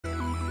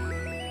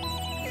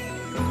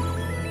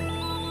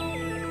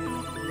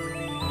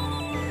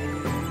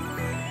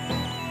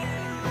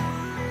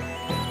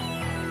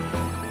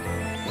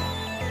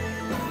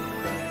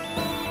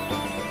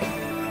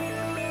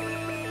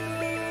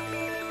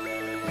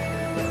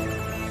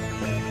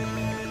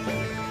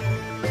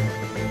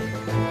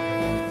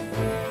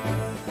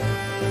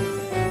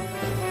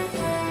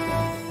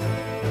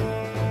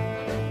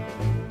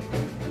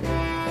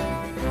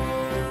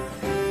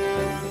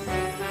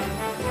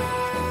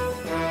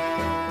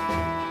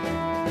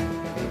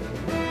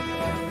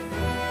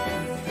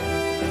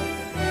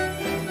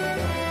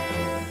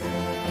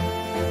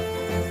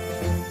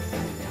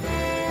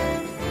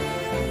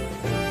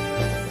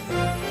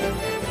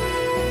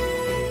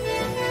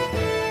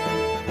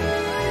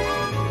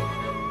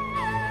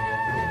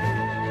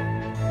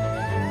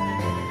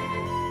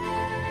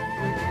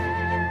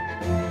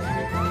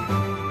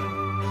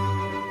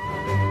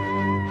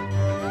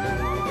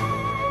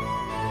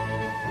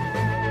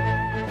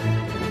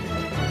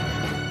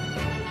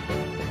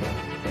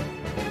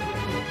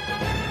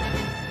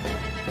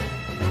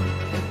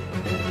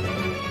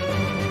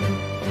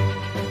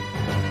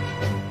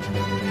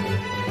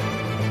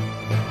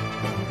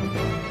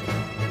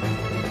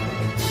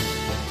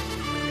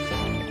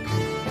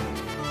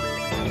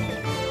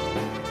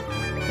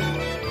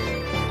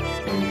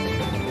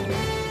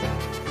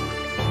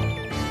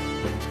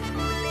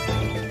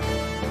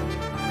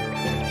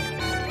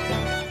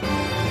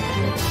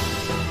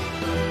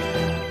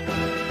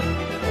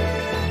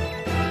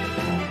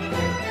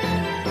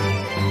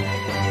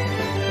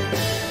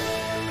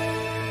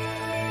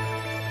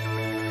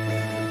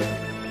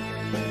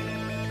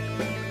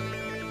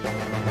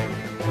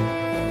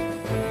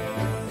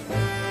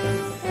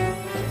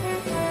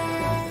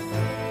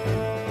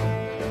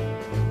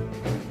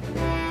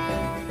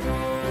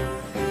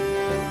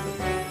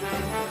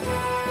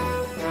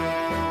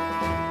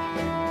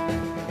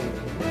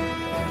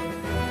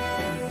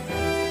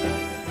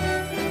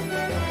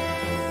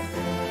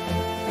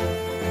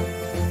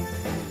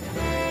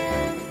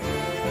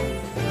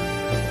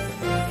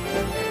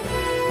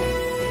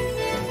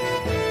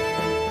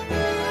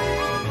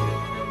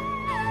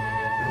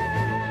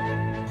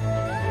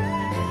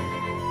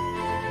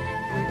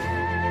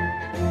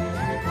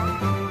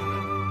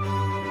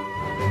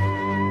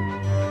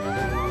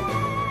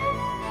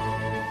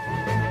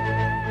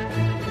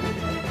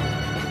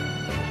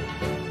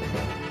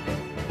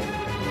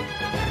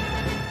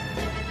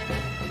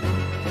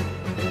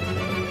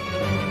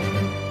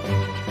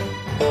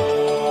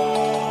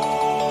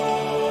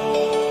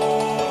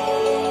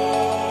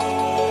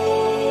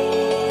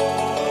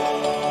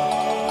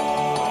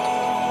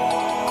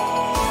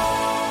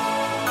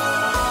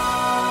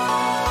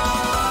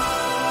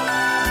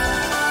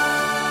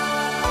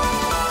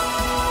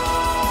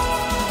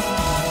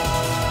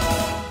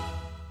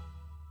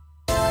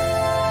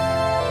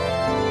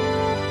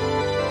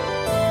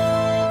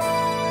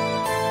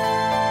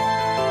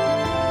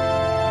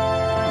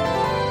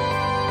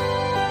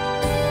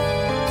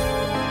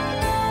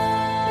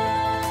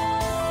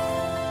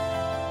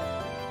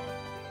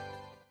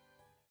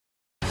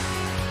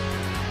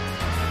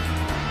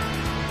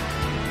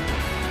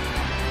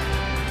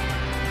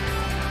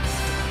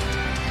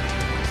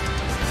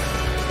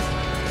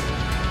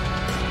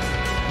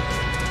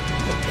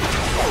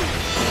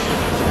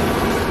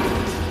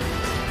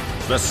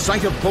The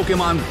sight of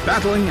Pokémon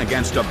battling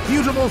against a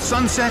beautiful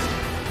sunset,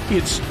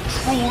 it's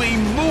truly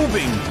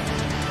moving.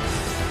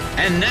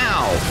 And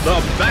now,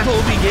 the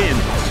battle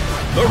begins.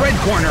 The red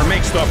corner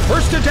makes the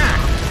first attack.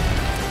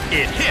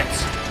 It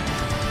hits.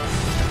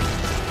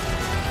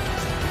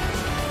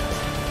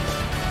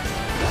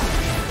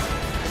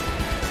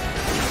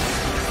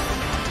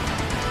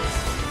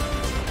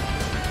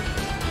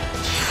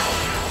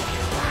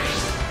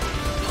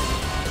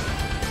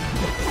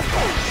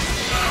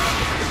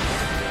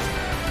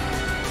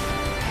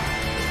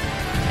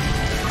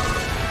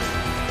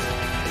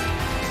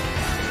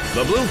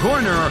 The blue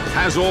corner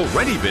has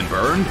already been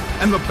burned,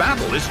 and the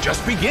battle is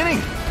just beginning.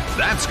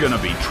 That's gonna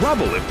be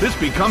trouble if this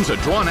becomes a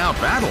drawn-out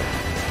battle.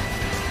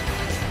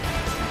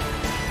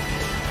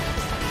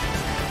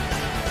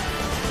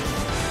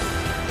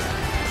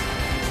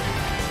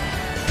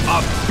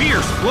 A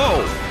fierce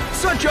blow!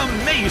 Such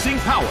amazing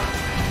power!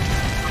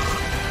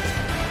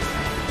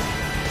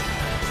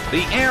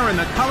 The air in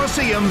the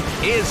Colosseum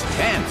is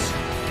tense.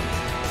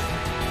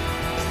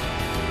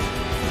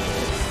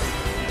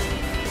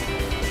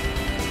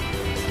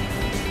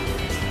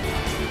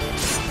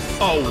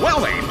 A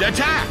well-aimed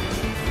attack!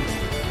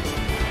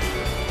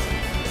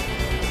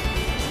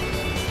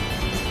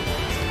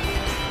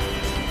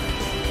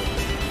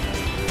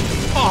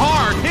 A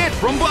hard hit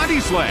from Body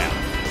Slam!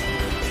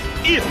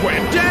 It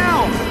went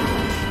down!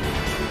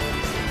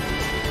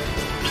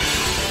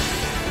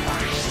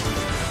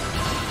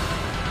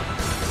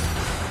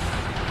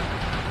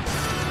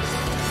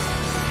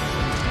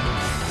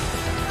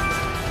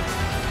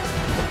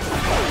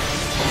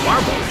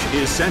 Barboach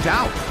is sent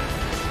out.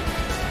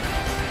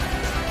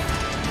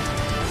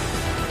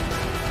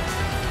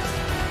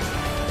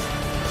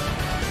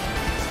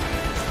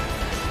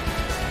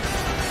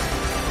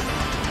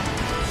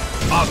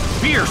 A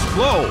fierce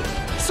blow!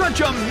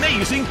 Such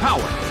amazing power!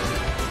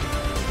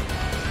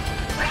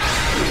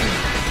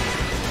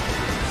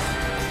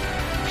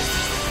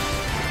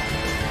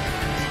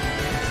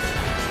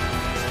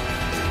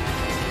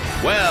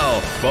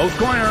 Well, both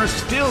corners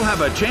still have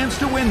a chance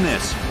to win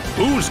this.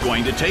 Who's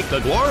going to take the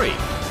glory?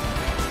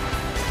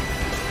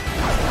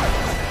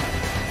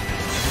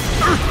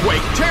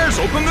 Earthquake tears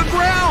open the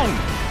ground!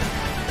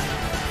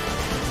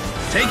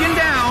 Taken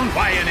down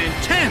by an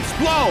intense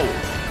blow!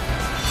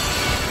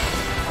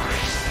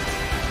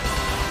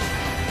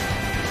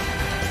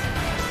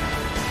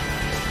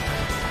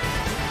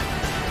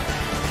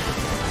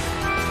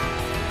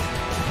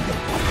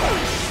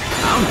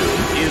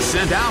 Houndoom is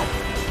sent out.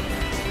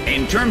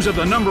 In terms of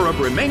the number of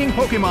remaining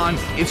Pokémon,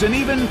 it's an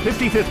even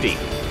 50-50.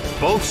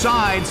 Both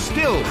sides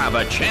still have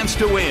a chance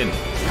to win.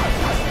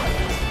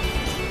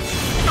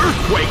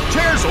 Earthquake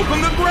tears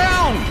open the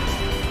ground!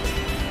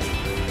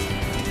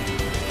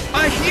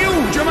 A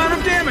huge amount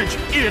of damage!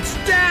 It's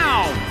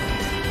down!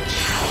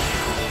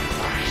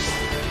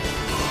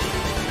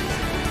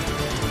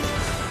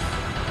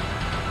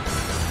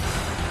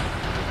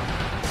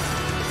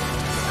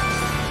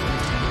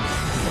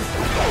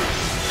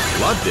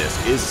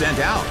 Luvdisc is sent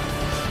out.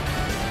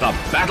 The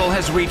battle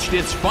has reached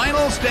its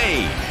final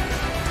stage.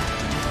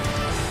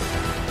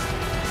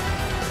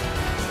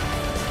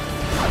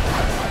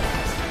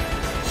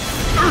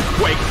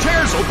 Earthquake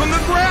tears open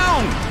the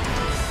ground!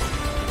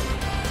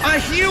 A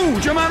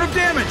huge amount of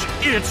damage!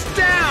 It's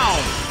down!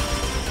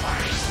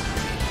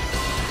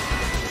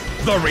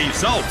 The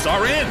results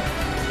are in!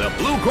 The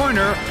blue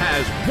corner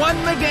has won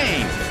the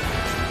game!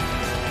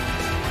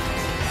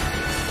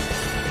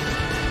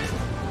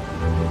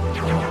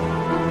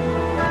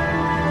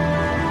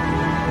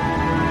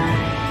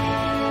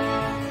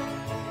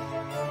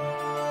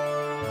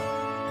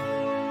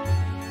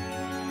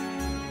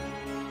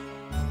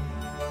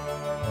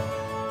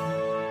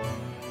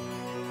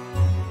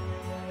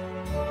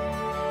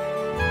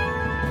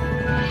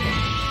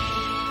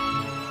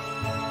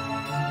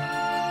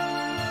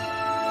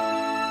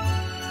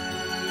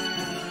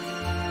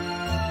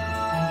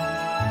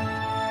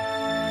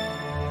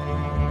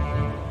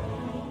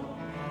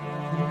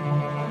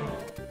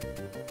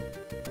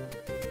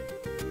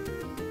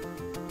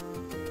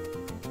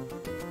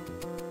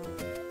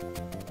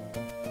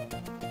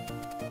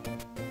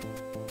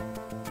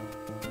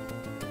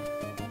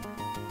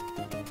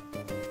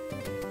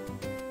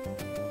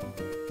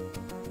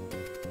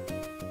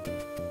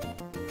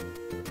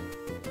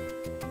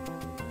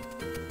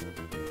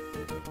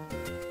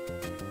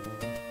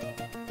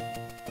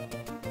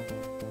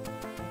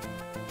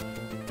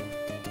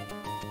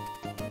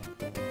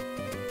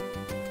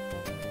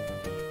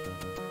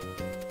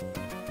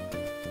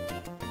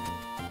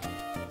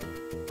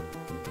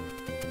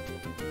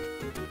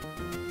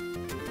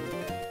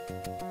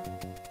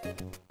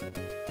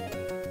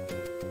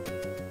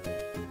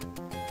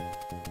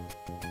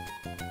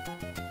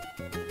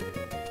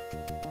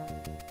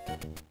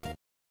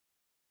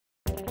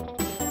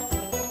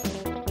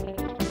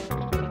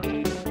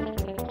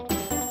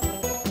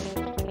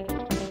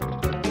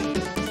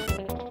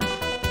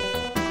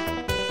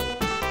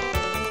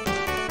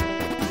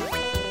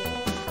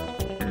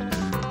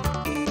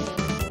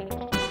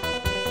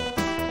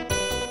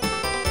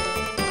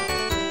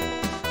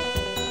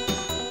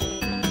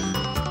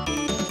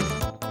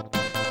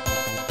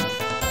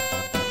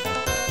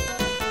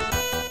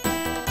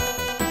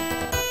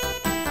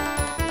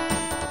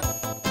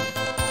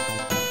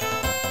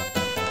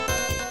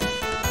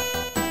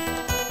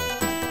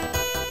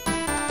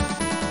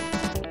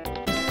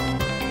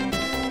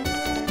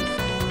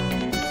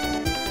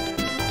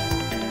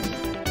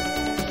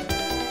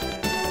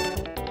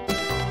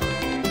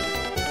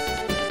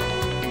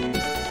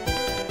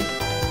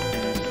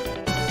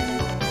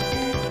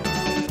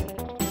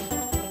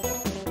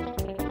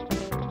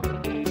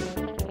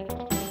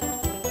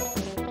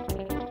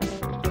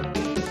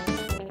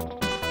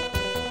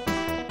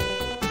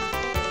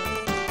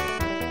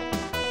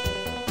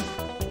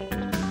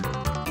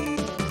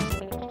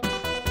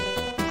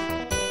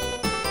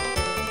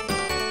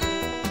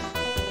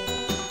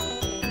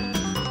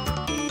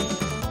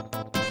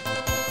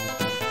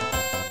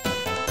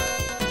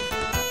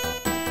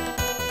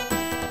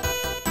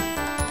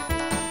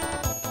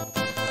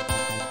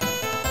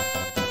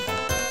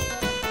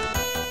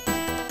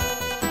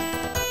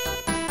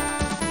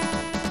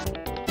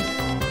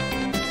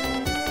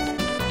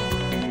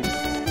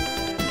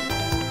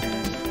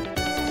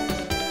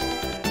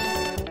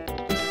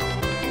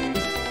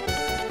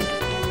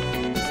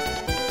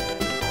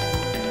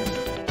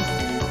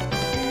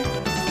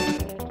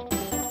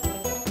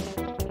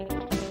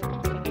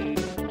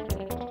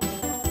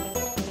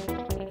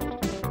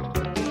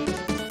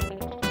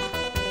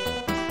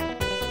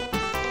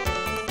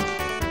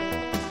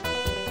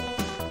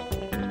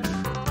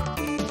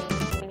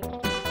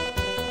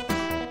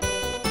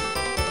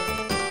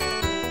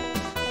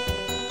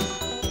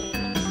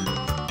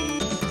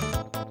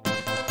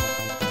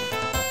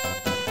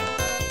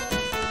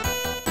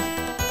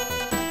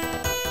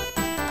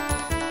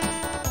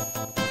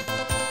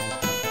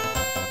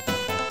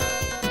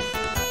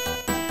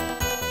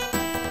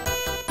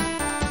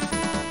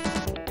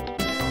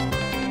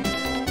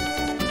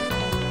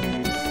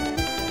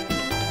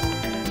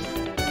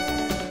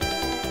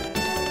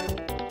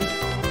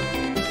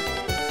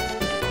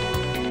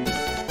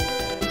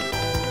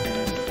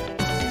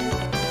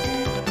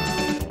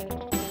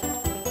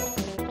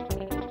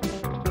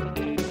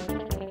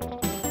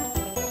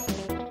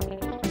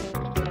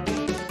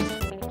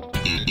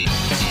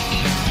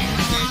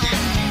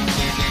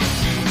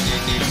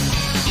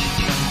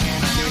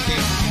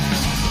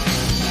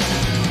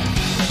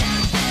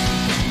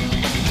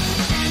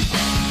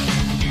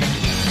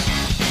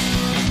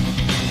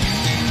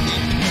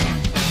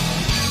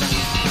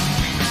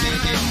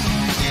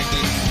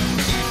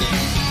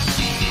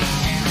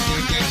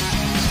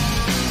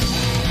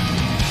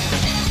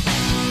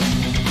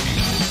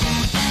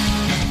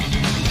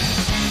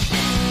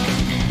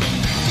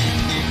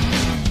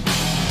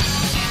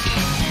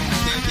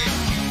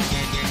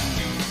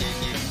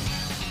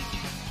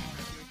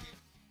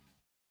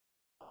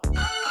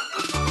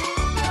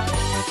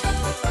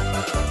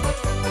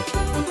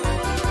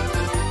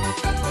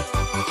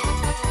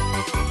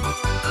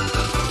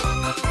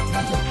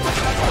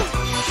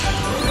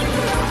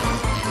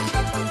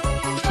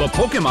 The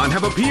Pokémon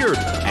have appeared,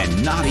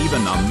 and not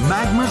even the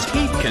magma's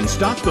heat can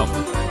stop them.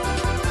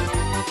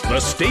 The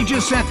stage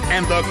is set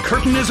and the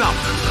curtain is up.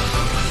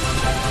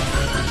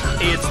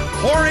 It's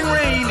pouring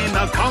rain in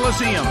the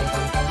Colosseum.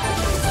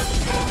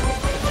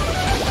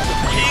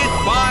 Hit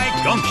by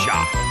Gunk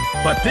Shot.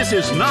 But this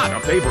is not a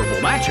favorable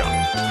matchup.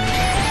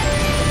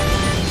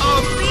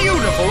 A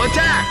beautiful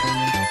attack.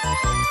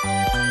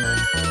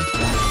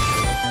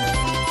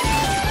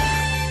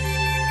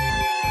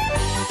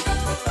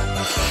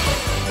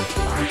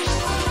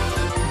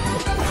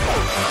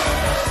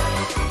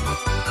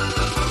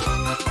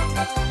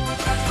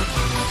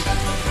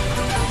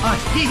 A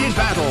heated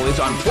battle is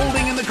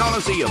unfolding in the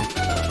Colosseum.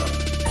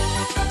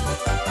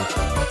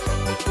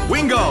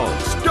 Wingull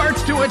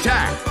starts to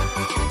attack.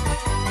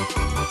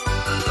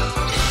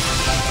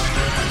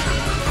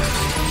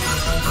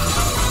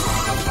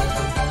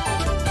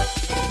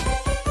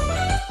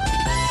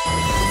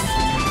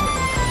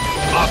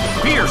 A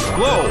fierce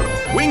blow.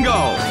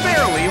 Wingull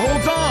barely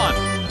holds on.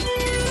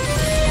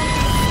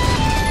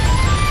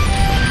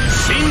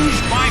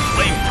 Singed by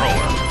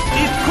Flamethrower.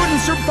 It couldn't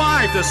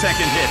survive the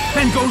second hit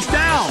and goes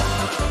down.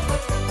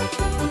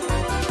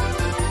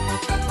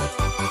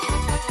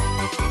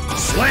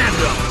 Slammed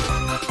him.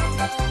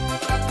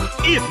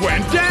 It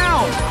went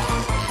down.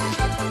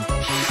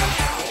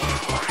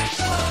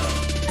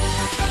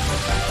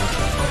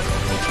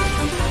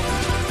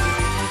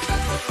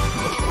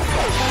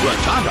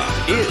 Rattata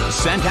is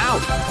sent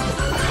out.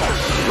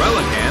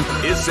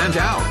 Relicanth is sent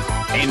out.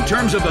 In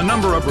terms of the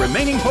number of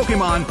remaining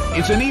Pokémon,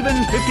 it's an even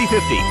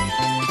 50-50.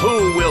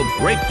 Who will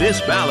break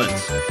this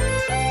balance?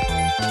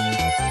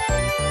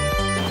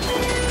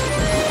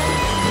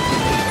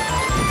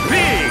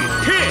 Big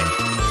hit!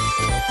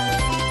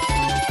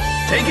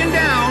 Taken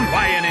down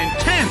by an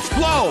intense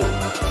blow!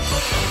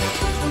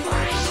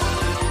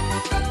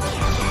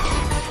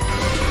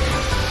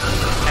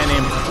 An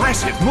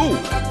impressive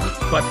move,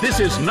 but this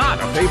is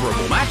not a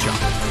favorable matchup.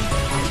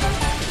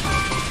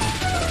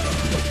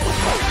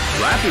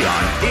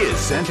 Drapion is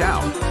sent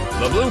out.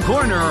 The blue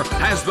corner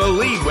has the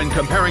lead when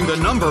comparing the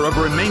number of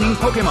remaining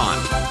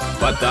Pokémon.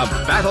 But the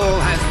battle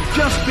has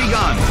just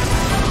begun.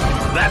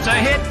 That's a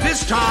hit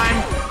this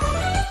time.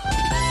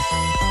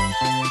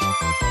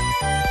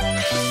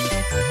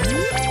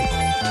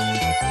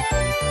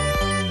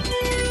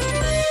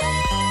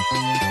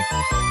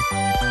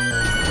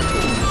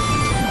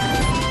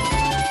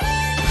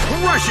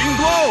 Crushing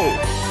blow.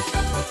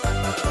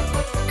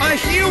 A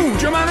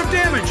huge amount of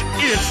damage.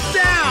 It's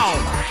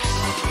down.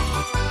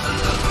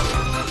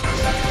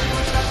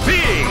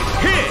 Big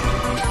hit!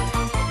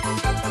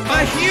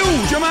 A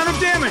huge amount of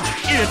damage!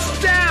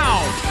 It's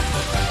down!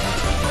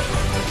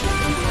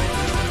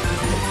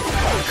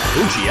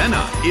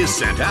 Poochyena is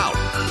sent out.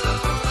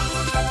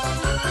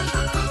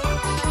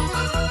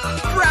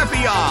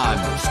 Drapion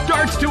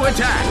starts to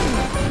attack.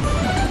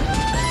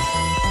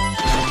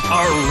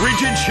 A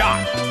rigid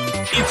shot.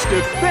 Its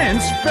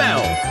defense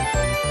fell.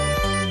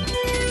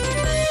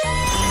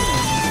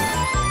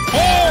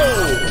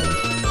 Oh!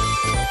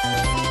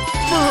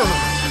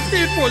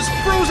 It was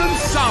frozen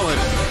solid.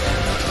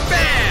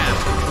 Bam!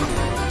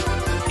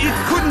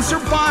 It couldn't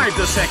survive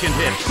the second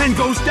hit and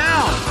goes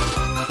down.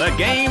 The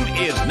game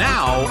is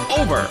now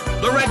over.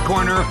 The red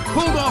corner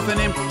pulled off an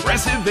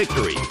impressive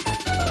victory.